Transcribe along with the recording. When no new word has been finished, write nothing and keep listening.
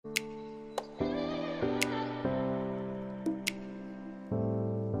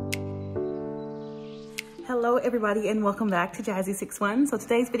Hello everybody and welcome back to Jazzy61. So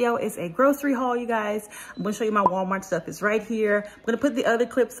today's video is a grocery haul, you guys. I'm gonna show you my Walmart stuff. It's right here. I'm gonna put the other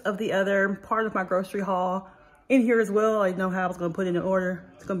clips of the other part of my grocery haul in here as well. I know how I was gonna put it in order.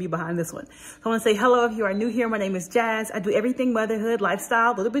 It's gonna be behind this one. So I wanna say hello if you are new here. My name is Jazz. I do everything motherhood,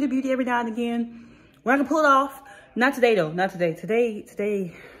 lifestyle, a little bit of beauty every now and again. We're not gonna pull it off. Not today though, not today.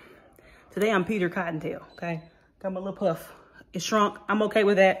 Today I'm Peter Cottontail, okay? Got my little puff. It shrunk, I'm okay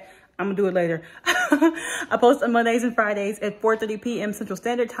with that. I'm gonna do it later. I post on Mondays and Fridays at 4:30 p.m. Central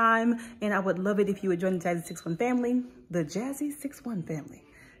Standard Time. And I would love it if you would join the Jazzy61 family, the Jazzy61 family.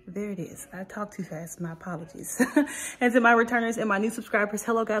 There it is. I talk too fast, my apologies. And to my returners and my new subscribers,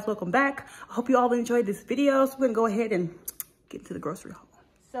 hello guys, welcome back. I hope you all enjoyed this video. So we're gonna go ahead and get into the grocery haul.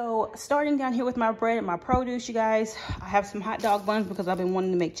 So starting down here with my bread and my produce, you guys, I have some hot dog buns because I've been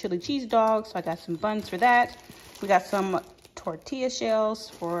wanting to make chili cheese dogs. So I got some buns for that. We got some tortilla shells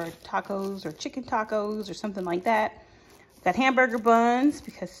for tacos or chicken tacos or something like that. Got hamburger buns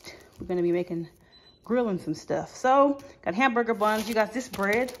because we're going to be grilling some stuff. So got hamburger buns. You guys, this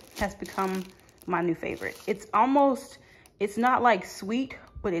bread has become my new favorite. It's not like sweet,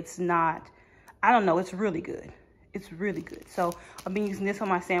 but it's not, I don't know, it's really good. It's really good. So I've been using this on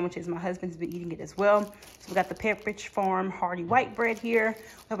my sandwiches. My husband's been eating it as well. So we got the Pepperidge Farm Hearty White bread here.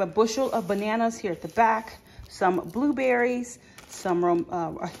 We have a bushel of bananas here at the back. Some blueberries, some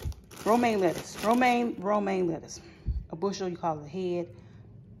romaine lettuce, romaine lettuce. A bushel, you call it a head,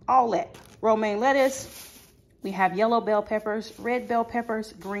 all that. Romaine lettuce. We have yellow bell peppers, red bell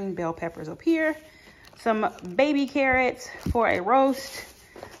peppers, green bell peppers up here. Some baby carrots for a roast.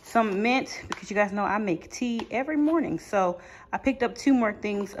 Some mint, because you guys know I make tea every morning. So I picked up 2 more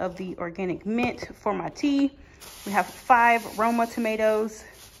things of the organic mint for my tea. We have 5 Roma tomatoes.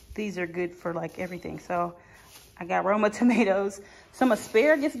 These are good for like everything. So I got Roma tomatoes, some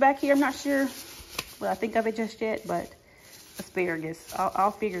asparagus back here. I'm not sure what I think of it just yet, but asparagus.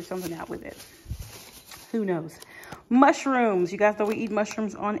 I'll figure something out with it. Who knows? Mushrooms. You guys know we eat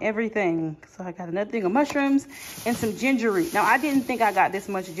mushrooms on everything. So I got another thing of mushrooms and some ginger root. Now, I didn't think I got this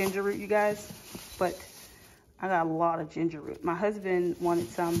much ginger root, you guys, but I got a lot of ginger root. My husband wanted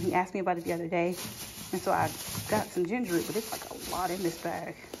some. He asked me about it the other day, and so I got some ginger root, but it's like a lot in this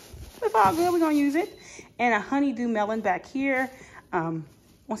bag. It's all good, we're gonna use it. And a honeydew melon back here.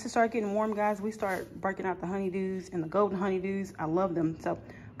 Once it started getting warm, guys, we start breaking out the honeydews and the golden honeydews. I love them, so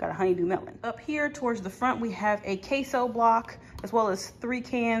got a honeydew melon. Up here towards the front, we have a queso block, as well as 3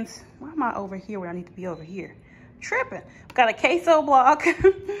 cans. Why am I over here where I need to be over here? Tripping. Got a queso block.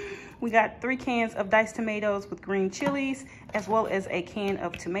 We got 3 cans of diced tomatoes with green chilies, as well as a can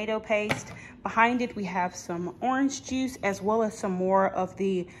of tomato paste. Behind it, we have some orange juice, as well as some more of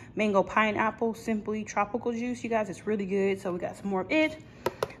the mango pineapple simply tropical juice. You guys, it's really good. So we got some more of it.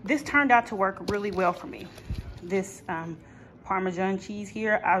 This turned out to work really well for me. This Parmesan cheese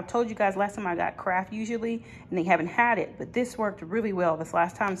here. I told you guys last time I got Kraft usually, and they haven't had it, but this worked really well this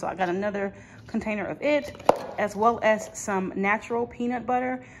last time. So I got another container of it, as well as some natural peanut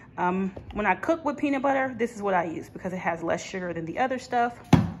butter. When I cook with peanut butter, this is what I use because it has less sugar than the other stuff.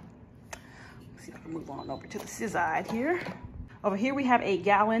 Let's see if I can move on over to the side here. Over here we have a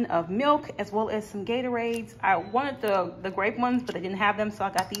gallon of milk, as well as some Gatorades. I wanted the grape ones, but they didn't have them, so I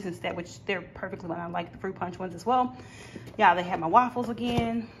got these instead, which they're perfectly fine. I like the fruit punch ones as well. Yeah, they have my waffles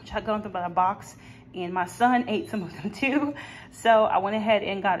again, which I got them by a box, and my son ate some of them too. So I went ahead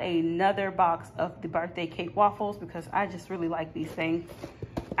and got another box of the birthday cake waffles because I just really like these things.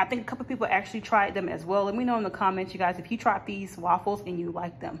 I think a couple people actually tried them as well. Let me know in the comments, you guys, if you tried these waffles and you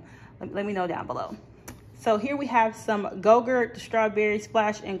like them. Let me know down below. So here we have some Go-Gurt, strawberry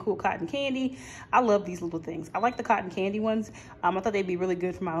splash, and cool cotton candy. I love these little things. I like the cotton candy ones. I thought they'd be really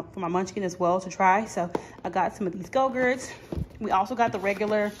good for my munchkin as well to try. So I got some of these Go-Gurts. We also got the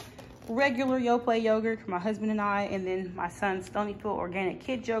regular Yoplait yogurt for my husband and I, and then my son's Stonyfield organic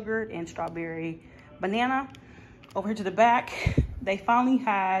kid yogurt and strawberry banana. Over here to the back, they finally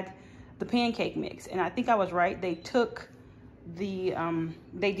had the pancake mix, and I think I was right. They took the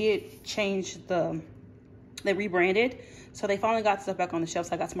they did change they rebranded, so they finally got stuff back on the shelf.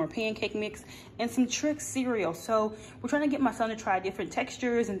 So I got some more pancake mix and some Trix cereal. So we're trying to get my son to try different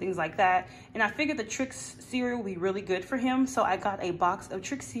textures and things like that, and I figured the Trix cereal would be really good for him. So I got a box of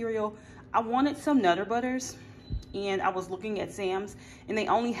Trix cereal. I wanted some Nutter Butters, and I was looking at Sam's, and they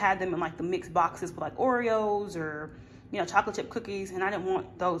only had them in like the mixed boxes with like Oreos or, you know, chocolate chip cookies, and I didn't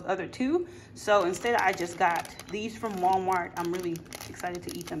want those other 2. So instead I just got these from Walmart. I'm really excited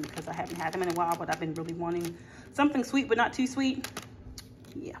to eat them because I haven't had them in a while, but I've been really wanting something sweet but not too sweet.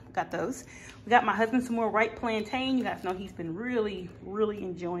 Yeah, got those. We got my husband some more ripe plantain. You guys know he's been really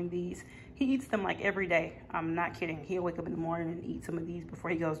enjoying these. He eats them like every day. I'm not kidding. He'll wake up in the morning and eat some of these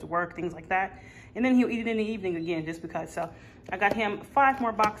before he goes to work, things like that. And then he'll eat it in the evening again just because. So I got him 5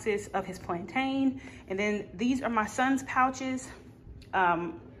 more boxes of his plantain. And then these are my son's pouches.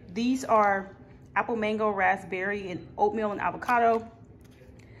 These are apple, mango, raspberry, and oatmeal and avocado.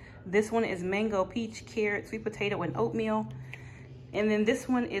 This one is mango, peach, carrot, sweet potato, and oatmeal. And then this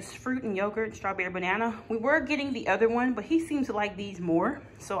one is fruit and yogurt, strawberry, banana. We were getting the other one, but he seems to like these more.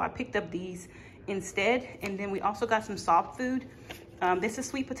 So I picked up these instead. And then we also got some soft food. This is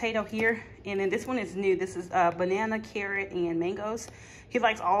sweet potato here. And then this one is new. This is banana, carrot, and mangoes. He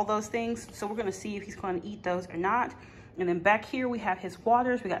likes all those things. So we're gonna see if he's gonna eat those or not. And then back here we have his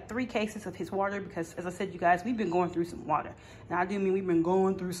waters. We got 3 cases of his water because, as I said, you guys, we've been going through some water. And I do mean we've been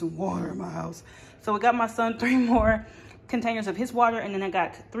going through some water in my house. So we got my son 3 more containers of his water, and then I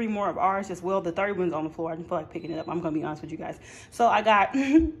got 3 more of ours as well. The third one's on the floor. I didn't feel like picking it up. I'm gonna be honest with you guys. So I got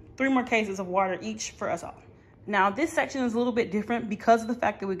 3 more cases of water each for us all. Now this section is a little bit different because of the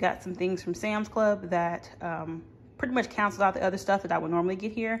fact that we got some things from Sam's Club that pretty much cancels out the other stuff that I would normally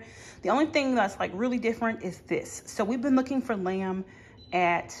get here. The only thing that's like really different is this. So we've been looking for lamb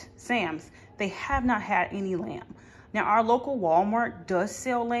at Sam's. They have not had any lamb. Now our local Walmart does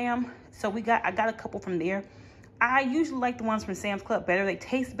sell lamb. So I got a couple from there. I usually like the ones from Sam's Club better. They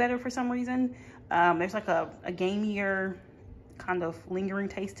taste better for some reason. There's like a gamier kind of lingering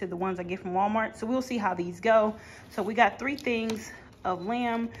taste to the ones I get from Walmart. So we'll see how these go. So we got 3 things of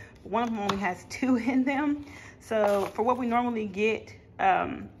lamb. One of them only has 2 in them. So for what we normally get,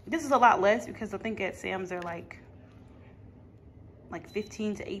 this is a lot less because I think at Sam's they're like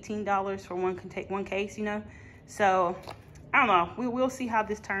 $15 to $18 for one case, you know. So I don't know. We'll see how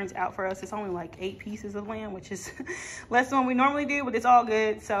this turns out for us. It's only like 8 pieces of lamb, which is less than what we normally do, but it's all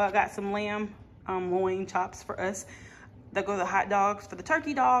good. So I got some lamb loin chops for us. That go to the hot dogs. For the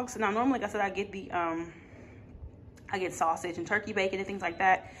turkey dogs, now normally, like I said, I get the I get sausage and turkey bacon and things like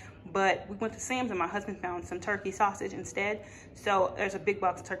that. But we went to Sam's and my husband found some turkey sausage instead. So there's a big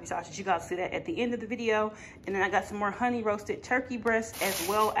box of turkey sausage. You guys see that at the end of the video. And then I got some more honey roasted turkey breast as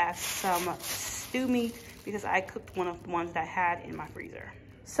well as some stew meat because I cooked one of the ones that I had in my freezer.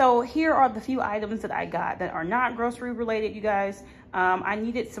 So here are the few items that I got that are not grocery related, you guys. I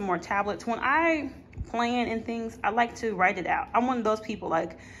needed some more tablets. When I plan and things, I like to write it out. I'm one of those people,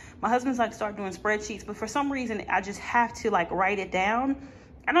 like my husband's like start doing spreadsheets, but for some reason I just have to like write it down.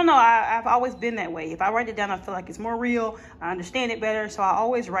 I don't know, I've always been that way. If I write it down, I feel like it's more real. I understand it better. So I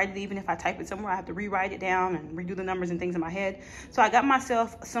always write it, even if I type it somewhere, I have to rewrite it down and redo the numbers and things in my head. So I got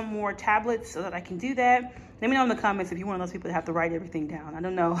myself some more tablets so that I can do that. Let me know in the comments if you're one of those people that have to write everything down. I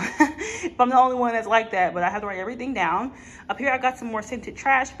don't know if I'm the only one that's like that, but I have to write everything down. Up here, I got some more scented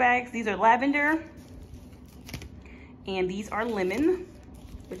trash bags. These are lavender and these are lemon,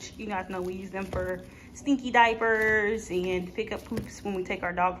 which you guys know we use them for stinky diapers and pick up poops when we take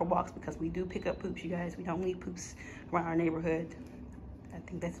our dog for walks, because we do pick up poops, you guys. We don't leave poops around our neighborhood. I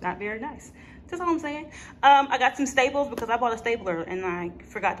think that's not very nice. That's all I'm saying. I got some staples because I bought a stapler and I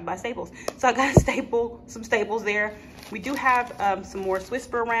forgot to buy staples. So I got some staples there. We do have some more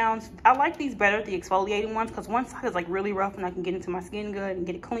Whisper rounds. I like these better, the exfoliating ones, because one side is like really rough and I can get into my skin good and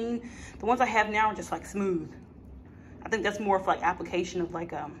get it clean. The ones I have now are just like smooth. I think that's more for like application of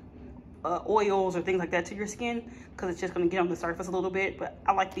like oils or things like that to your skin, because it's just going to get on the surface a little bit. But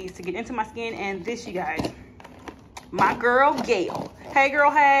I like these to get into my skin. And this, you guys, my girl Gail, hey girl,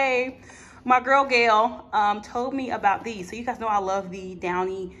 hey, my girl Gail told me about these. So you guys know I love the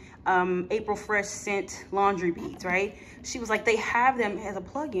Downy April Fresh scent laundry beads, right? She was like, they have them as a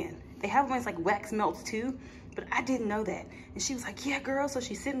plug-in. They have them as like wax melts too, but I didn't know that. And she was like, yeah girl. So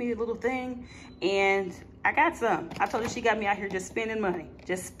she sent me a little thing and I got some. I told her she got me out here just spending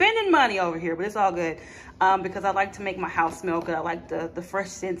money over here, but it's all good because I like to make my house smell good. I like the fresh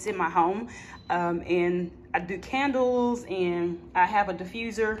scents in my home. And I do candles and I have a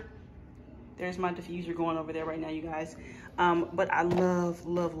diffuser. There's my diffuser going over there right now, you guys. But I love,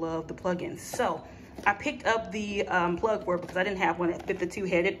 love, love the plugins. So I picked up the plug for it because I didn't have one that fit the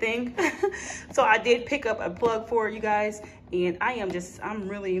 2-headed thing. So I did pick up a plug for it, you guys. And I'm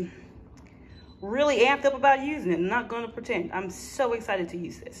really amped up about using it. I'm not gonna pretend. I'm so excited to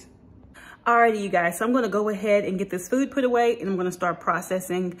use this. Alrighty, you guys, so I'm gonna go ahead and get this food put away and I'm gonna start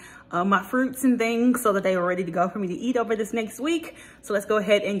processing my fruits and things so that they are ready to go for me to eat over this next week. So let's go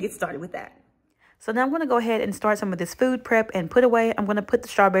ahead and get started with that. So now I'm going to go ahead and start some of this food prep and put away. I'm going to put the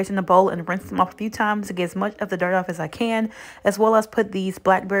strawberries in a bowl and rinse them off a few times to get as much of the dirt off as I can, as well as put these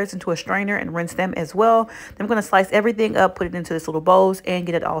blackberries into a strainer and rinse them as well. Then I'm going to slice everything up, put it into this little bowls, and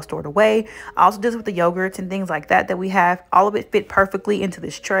get it all stored away. I also did this with the yogurts and things like that we have. All of it fit perfectly into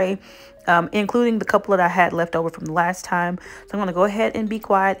this tray, including the couple that I had left over from the last time. So I'm going to go ahead and be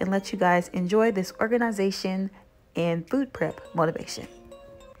quiet and let you guys enjoy this organization and food prep motivation.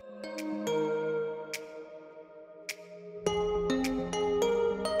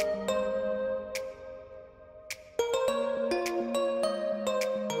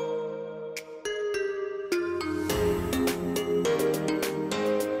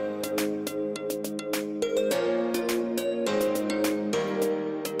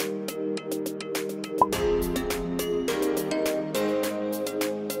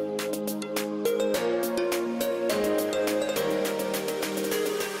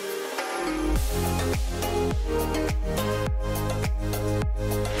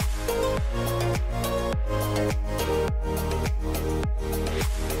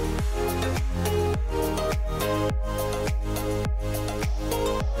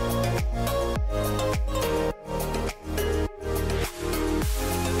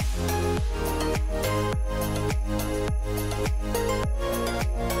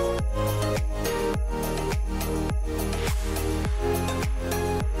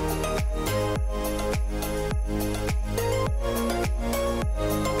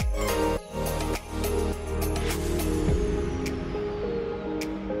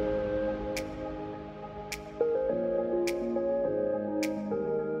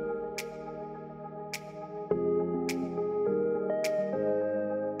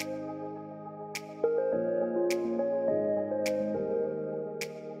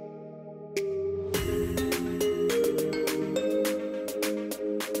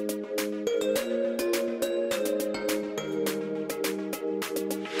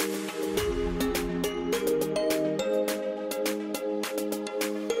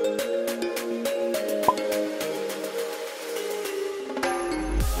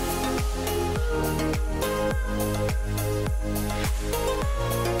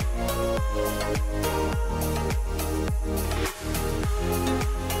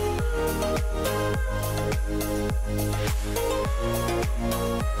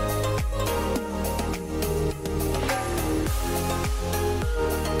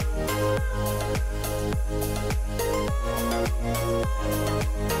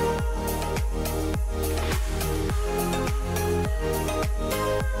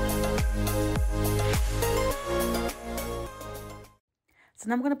 So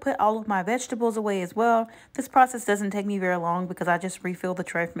now I'm going to put all of my vegetables away as well. This process doesn't take me very long because I just refill the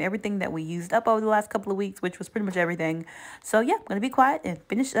tray from everything that we used up over the last couple of weeks, which was pretty much everything. So yeah, I'm going to be quiet and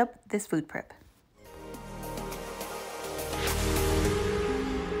finish up this food prep.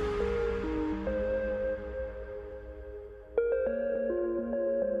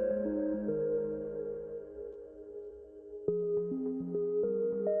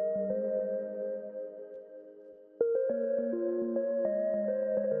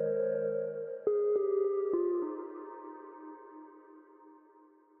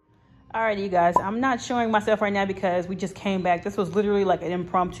 Alrighty, you guys, I'm not showing myself right now because we just came back. This was literally like an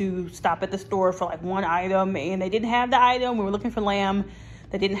impromptu stop at the store for like one item, and they didn't have the item. We were looking for lamb.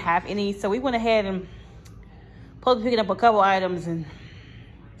 They didn't have any, so we went ahead and supposed to picking up a couple items, and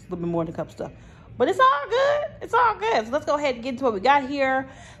it's a little bit more than a couple stuff. But it's all good. It's all good. So let's go ahead and get into what we got here.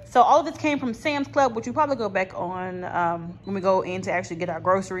 So all of this came from Sam's Club, which we probably go back on when we go in to actually get our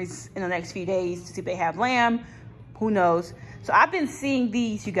groceries in the next few days to see if they have lamb. Who knows? So I've been seeing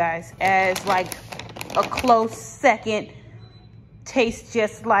these, you guys, as like a close second. Tastes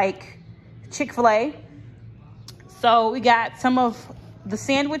just like Chick-fil-A. So we got some of the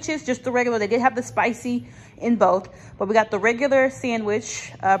sandwiches, just the regular. They did have the spicy in both, but we got the regular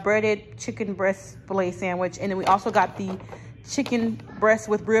sandwich, breaded chicken breast filet sandwich, and then we also got the chicken breast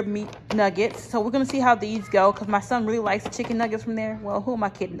with rib meat nuggets. So we're gonna see how these go because my son really likes the chicken nuggets from there. Well, who am I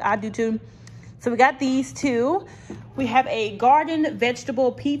kidding? I do too. So we got these two. We have a garden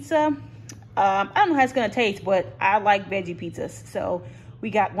vegetable pizza. I don't know how it's gonna taste, but I like veggie pizzas. So we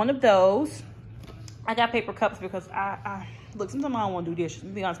got one of those. I got paper cups because I look, sometimes I don't want to do dishes. Let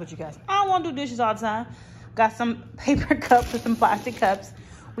me be honest with you guys. I don't want to do dishes all the time. Got some paper cups with some plastic cups.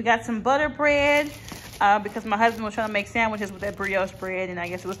 We got some butter bread because my husband was trying to make sandwiches with that brioche bread, and I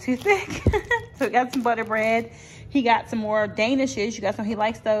guess it was too thick. So we got some butter bread. He got some more Danishes. You guys know he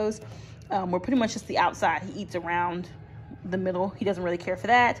likes those. We're pretty much just the outside. He eats around the middle. He doesn't really care for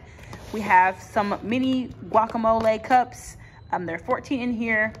that. We have some mini guacamole cups. There are 14 in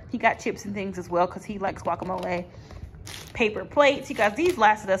here. He got chips and things as well because he likes guacamole. Paper plates. You guys, these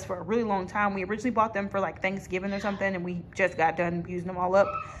lasted us for a really long time. We originally bought them for like Thanksgiving or something, and we just got done using them all up.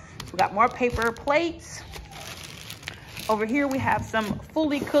 So we got more paper plates. Over here we have some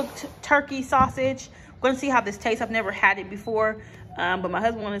fully cooked turkey sausage. I'm going to see how this tastes. I've never had it before, but my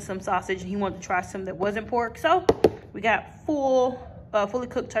husband wanted some sausage and he wanted to try some that wasn't pork. So we got fully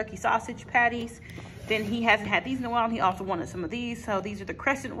cooked turkey sausage patties. Then he hasn't had these in a while, and he also wanted some of these. So these are the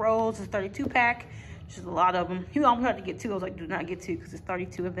crescent rolls. It's a 32 pack, which is a lot of them. He almost had to get 2. I was like, do not get 2 because it's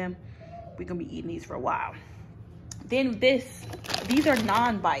 32 of them. We're going to be eating these for a while. Then these are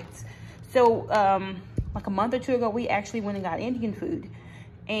non-bites. So like a month or 2 ago, we actually went and got Indian food,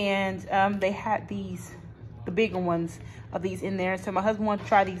 and they had the bigger ones of these in there. So my husband wanted to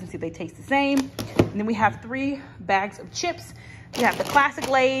try these and see if they taste the same. And then we have 3 bags of chips. We have the classic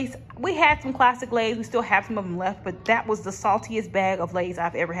Lay's. We had some classic Lay's. We still have some of them left, but that was the saltiest bag of Lay's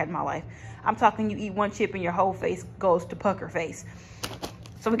I've ever had in my life. I'm talking, you eat one chip and your whole face goes to pucker face.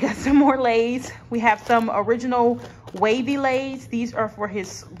 So we got some more Lay's. We have some original wavy Lay's. These are for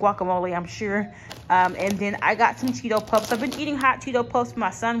his guacamole, I'm sure. And then I got some Cheeto Puffs. I've been eating hot Cheeto Puffs.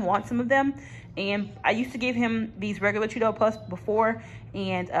 My son wants some of them. And I used to give him these regular Cheeto Puffs before.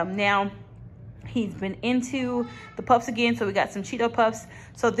 And now he's been into the puffs again. So we got some Cheeto Puffs.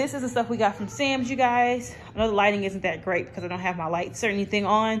 So this is the stuff we got from Sam's, you guys. I know the lighting isn't that great because I don't have my lights or anything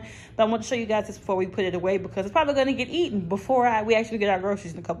on. But I want to show you guys this before we put it away, because it's probably going to get eaten before we actually get our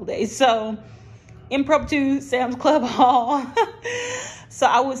groceries in a couple days. So impromptu Sam's Club haul. So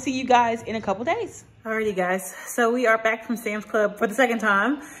I will see you guys in a couple days. Alrighty guys, so we are back from Sam's Club for the second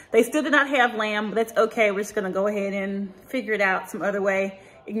time. They still did not have lamb, but that's okay. We're just gonna go ahead and figure it out some other way.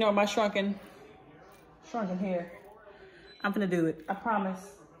 Ignore my shrunken hair. I'm gonna do it, I promise.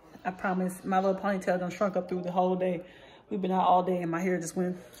 I promise. My little ponytail done shrunk up through the whole day. We've been out all day and my hair just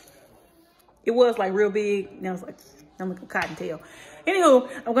went, it was like real big. Now it's like, I'm like a cottontail. Anywho,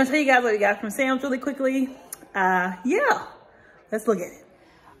 I'm gonna show you guys what we got from Sam's really quickly. Yeah, let's look at it.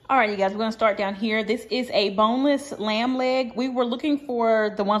 All right, you guys, we're gonna start down here. This is a boneless lamb leg. We were looking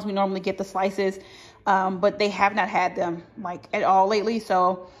for the ones we normally get, the slices, but they have not had them like at all lately.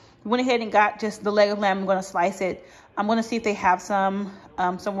 So we went ahead and got just the leg of lamb. I'm gonna slice it. I'm gonna see if they have some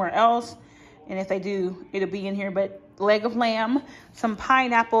somewhere else. And if they do, it'll be in here. But leg of lamb, some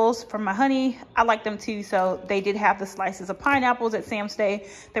pineapples for my honey. I like them too. So they did have the slices of pineapples at Sam's Day.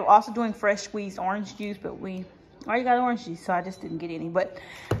 They were also doing fresh squeezed orange juice, but we already got orange juice, so I just didn't get any. But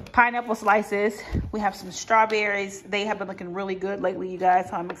pineapple slices. We have some strawberries. They have been looking really good lately, you guys.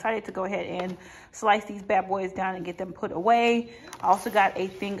 So I'm excited to go ahead and slice these bad boys down and get them put away. I also got a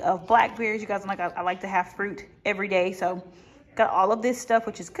thing of blackberries. You guys, I like to have fruit every day. So got all of this stuff,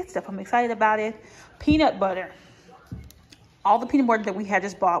 which is good stuff. I'm excited about it. Peanut butter. All the peanut butter that we had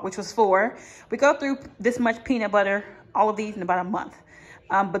just bought, which was 4. We go through this much peanut butter, all of these in about a month.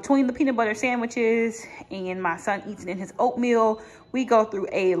 Between the peanut butter sandwiches and my son eats it in his oatmeal, we go through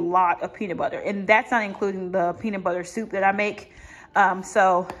a lot of peanut butter. And that's not including the peanut butter soup that I make.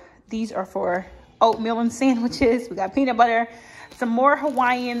 So these are for oatmeal and sandwiches. We got peanut butter, some more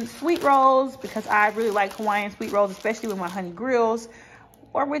Hawaiian sweet rolls, because I really like Hawaiian sweet rolls, especially with my honey grills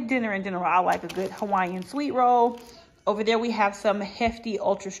or with dinner in general. I like a good Hawaiian sweet roll. Over there, we have some hefty,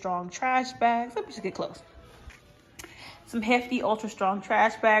 ultra strong trash bags. Let me just get close. Some hefty, ultra strong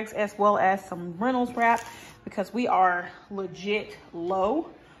trash bags, as well as some Reynolds wrap, because we are legit low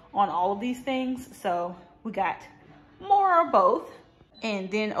on all of these things. So we got more of both. And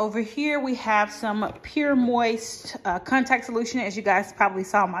then over here, we have some Pure Moist contact solution. As you guys probably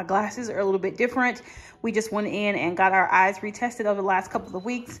saw, my glasses are a little bit different. We just went in and got our eyes retested over the last couple of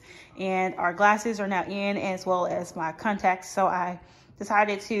weeks, and our glasses are now in, as well as my contacts. So I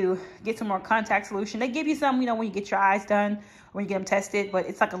decided to get some more contact solution. They give you some, you know, when you get your eyes done, when you get them tested, but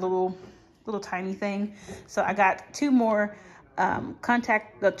it's like a little tiny thing. So I got 2 more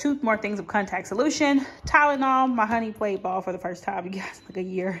two more things of contact solution. Tylenol. My honey played ball for the first time, you guys, like a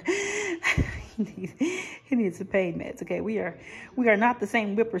year. he needs some pain meds. Okay, we are not the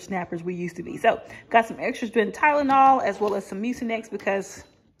same whippersnappers we used to be. So got some extra strength Tylenol, as well as some Mucinex, because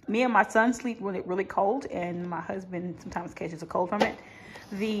me and my son sleep when it's really cold, and my husband sometimes catches a cold from it.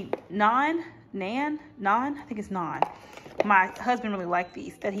 The non, I think it's non. My husband really liked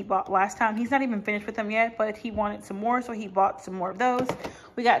these that he bought last time. He's not even finished with them yet, but he wanted some more, so he bought some more of those.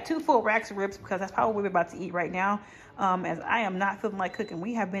 We got 2 full racks of ribs, because that's probably what we're about to eat right now, as I am not feeling like cooking.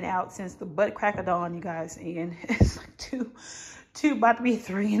 We have been out since the butt crack of dawn, you guys, and it's like 2, about to be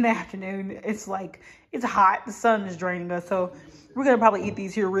 3 in the afternoon. It's like, it's hot. The sun is draining us, so we're gonna probably eat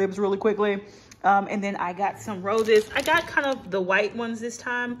these here ribs really quickly. And then I got some roses. I got kind of the white ones this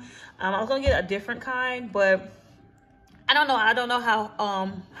time. I was gonna get a different kind, but I don't know. I don't know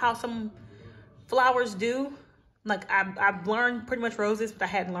how some flowers do. Like I've learned pretty much roses, but I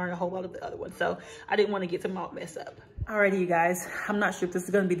hadn't learned a whole lot of the other ones. So I didn't want to get them all messed up. Alrighty, you guys. I'm not sure if this is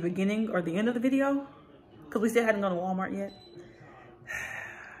gonna be the beginning or the end of the video, because we still hadn't gone to Walmart yet.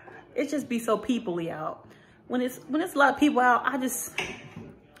 It just be so people-y out. When it's a lot of people out, I just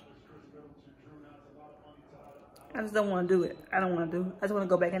don't want to do it. I don't want to do it. I just want to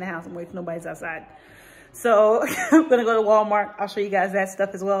go back in the house and wait till nobody's outside. So I'm going to go to Walmart. I'll show you guys that stuff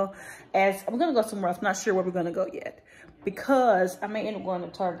as well. As I'm going to go somewhere else. I'm not sure where we're going to go yet, because I may end up going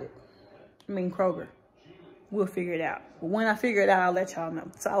to Kroger. We'll figure it out. But when I figure it out, I'll let y'all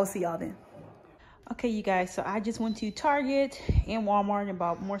know. So I will see y'all then. Okay, you guys. So I just went to Target and Walmart and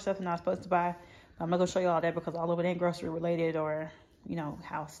bought more stuff than I was supposed to buy. I'm not going to show you all that because all of it ain't grocery related or, you know,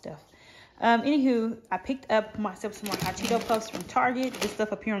 house stuff. Anywho, I picked up myself some more hot Cheeto Puffs from Target. This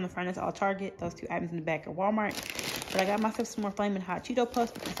stuff up here on the front is all Target. Those two items in the back are Walmart. But I got myself some more Flamin' Hot Cheeto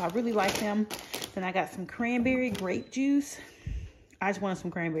Puffs because I really like them. Then I got some cranberry grape juice. I just wanted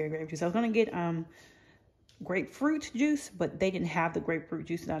some cranberry grape juice. I was going to get grapefruit juice, but they didn't have the grapefruit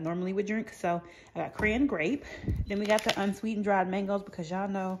juice that I normally would drink. So I got cran grape. Then we got the unsweetened dried mangoes because y'all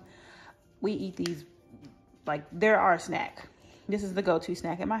know we eat these like they're our snack. This is the go-to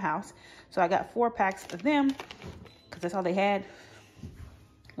snack at my house. So I got 4 packs of them because that's all they had.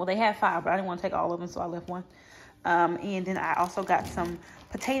 Well, they had 5, but I didn't want to take all of them, so I left 1. And then I also got some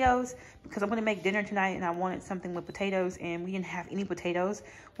potatoes because I'm going to make dinner tonight and I wanted something with potatoes, and we didn't have any potatoes.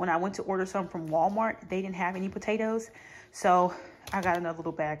 When I went to order some from Walmart, they didn't have any potatoes. So I got another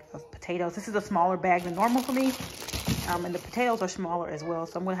little bag of potatoes. This is a smaller bag than normal for me. And the potatoes are smaller as well.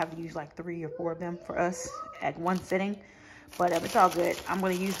 So I'm going to have to use like 3 or 4 of them for us at one sitting. But it's all good. I'm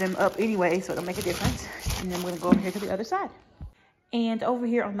going to use them up anyway, so it'll make a difference. And then I'm going to go over here to the other side. And over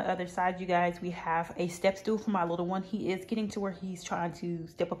here on the other side, you guys, we have a step stool for my little one. He is getting to where he's trying to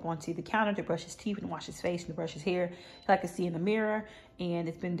step up onto the counter to brush his teeth and wash his face and to brush his hair, so I can see in the mirror. And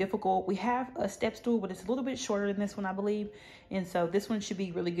it's been difficult. We have a step stool, but it's a little bit shorter than this one, I believe. And so this one should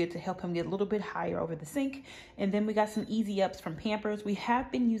be really good to help him get a little bit higher over the sink. And then we got some easy ups from Pampers. We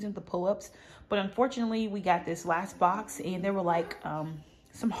have been using the pull-ups, but unfortunately we got this last box and there were like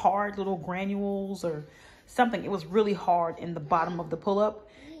some hard little granules or something. It was really hard in the bottom of the pull-up,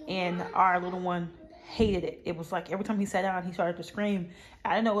 and our little one hated it. It was like every time he sat down, he started to scream. I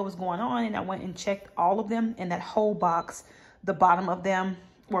didn't know what was going on, and I went and checked all of them, and that whole box, the bottom of them,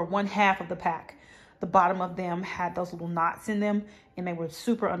 or 1/2 of the pack, the bottom of them had those little knots in them, and they were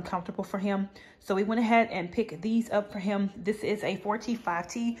super uncomfortable for him. So we went ahead and picked these up for him. This is a 4T,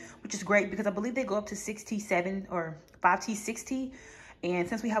 5T, which is great because I believe they go up to 6T, 7, or 5T, 6T. And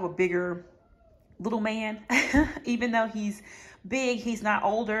since we have a bigger little man, even though he's big, he's not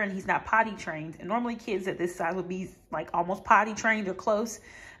older and he's not potty trained. And normally kids at this size would be like almost potty trained or close.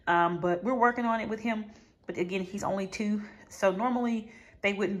 But we're working on it with him. But again, he's only 2. So normally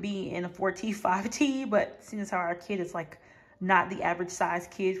they wouldn't be in a 4T, 5T, but since how our kid is like not the average size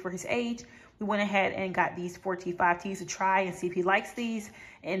kid for his age, we went ahead and got these 4T, 5Ts to try and see if he likes these.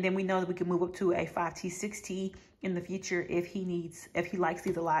 And then we know that we can move up to a 5T, 6T in the future if he likes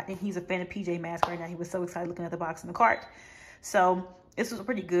these a lot. And he's a fan of PJ Masks right now. He was so excited looking at the box in the cart. So this was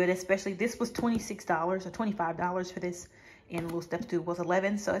pretty good, especially this was $26 or $25 for this. And the little step stool was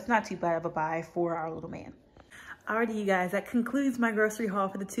 $11. So it's not too bad of a buy for our little man. Alrighty, you guys, that concludes my grocery haul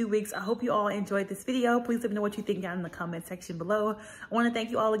for the 2 weeks. I hope you all enjoyed this video. Please let me know what you think down in the comment section below. I want to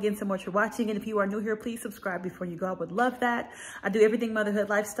thank you all again so much for watching. And if you are new here, please subscribe before you go. I would love that. I do everything motherhood,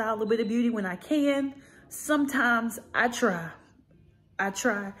 lifestyle, a little bit of beauty when I can. Sometimes I try.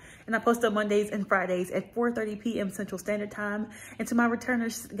 And I post on Mondays and Fridays at 4:30 p.m. Central Standard Time. And to my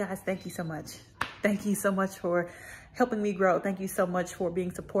returners, guys, thank you so much. Thank you so much for helping me grow. Thank you so much for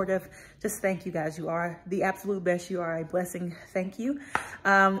being supportive. Just thank you, guys. You are the absolute best. You are a blessing. Thank you.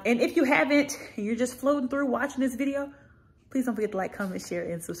 And if you haven't, you're just floating through watching this video, please don't forget to like, comment, share,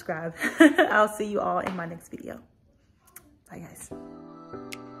 and subscribe. I'll see you all in my next video. Bye, guys.